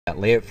that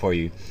layout for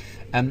you.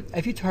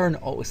 If you turn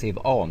autosave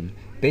on,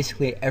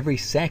 basically every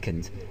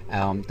second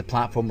the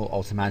platform will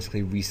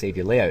automatically resave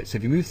your layout. So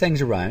if you move things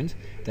around,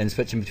 then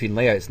switch in between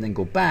layouts and then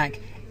go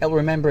back, it'll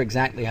remember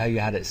exactly how you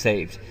had it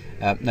saved.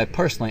 Now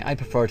personally, I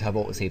prefer to have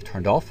autosave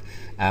turned off.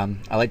 I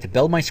like to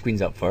build my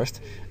screens up first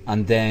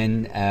and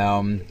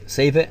then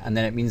save it, and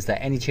then it means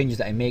that any changes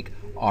that I make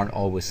aren't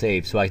always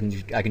saved. So I can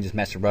just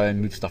mess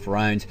around, move stuff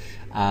around,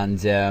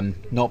 and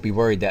not be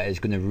worried that it's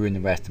going to ruin the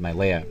rest of my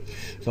layout.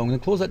 So I'm going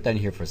to close that down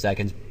here for a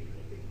second.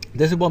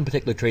 This is one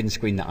particular trading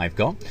screen that I've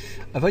got.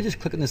 If I just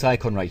click on this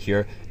icon right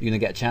here, you're going to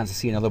get a chance to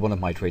see another one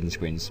of my trading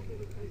screens.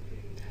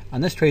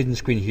 And this trading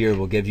screen here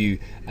will give you,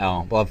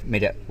 well, I've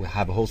made it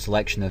have a whole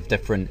selection of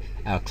different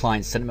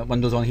client sentiment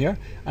windows on here.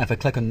 And if I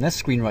click on this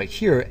screen right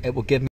here, it will give me